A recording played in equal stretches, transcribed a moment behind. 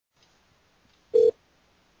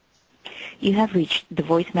You have reached the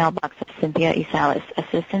voicemail box of Cynthia E. Salas,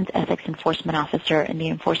 Assistant Ethics Enforcement Officer in the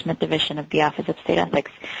Enforcement Division of the Office of State Ethics.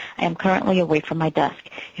 I am currently away from my desk.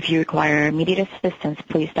 If you require immediate assistance,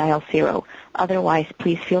 please dial 0. Otherwise,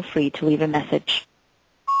 please feel free to leave a message.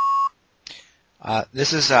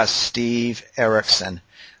 This is Steve Erickson.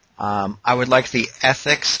 I would like the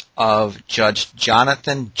ethics of Judge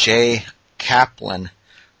Jonathan J. Kaplan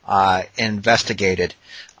investigated.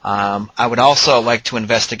 I would also like to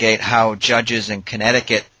investigate how judges in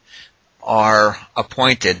Connecticut are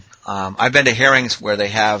appointed. I've been to hearings where they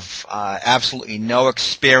have absolutely no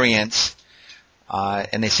experience,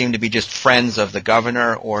 and they seem to be just friends of the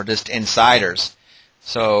governor or just insiders.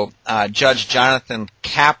 So Judge Jonathan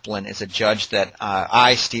Kaplan is a judge that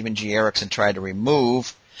I, Stephen G. Erickson, tried to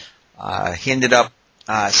remove. He ended up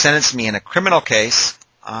sentencing me in a criminal case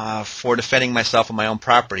for defending myself on my own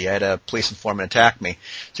property. I had a police informant attack me.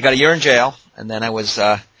 So I got a year in jail, and then I was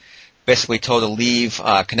basically told to leave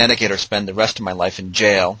Connecticut or spend the rest of my life in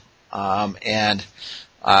jail. And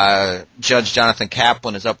Judge Jonathan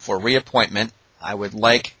Kaplan is up for reappointment. I would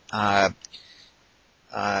like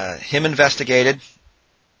him investigated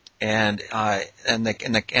and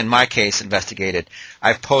my case investigated.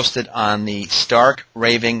 I've posted on the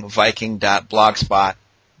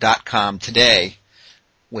starkravingviking.blogspot.com today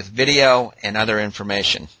with video and other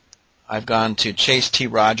information. I've gone to Chase T.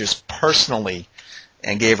 Rogers personally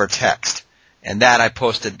and gave her text. And that I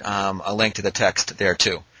posted a link to the text there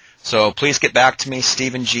too. So please get back to me,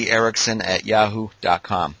 Stephen G. Erickson at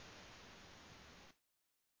yahoo.com.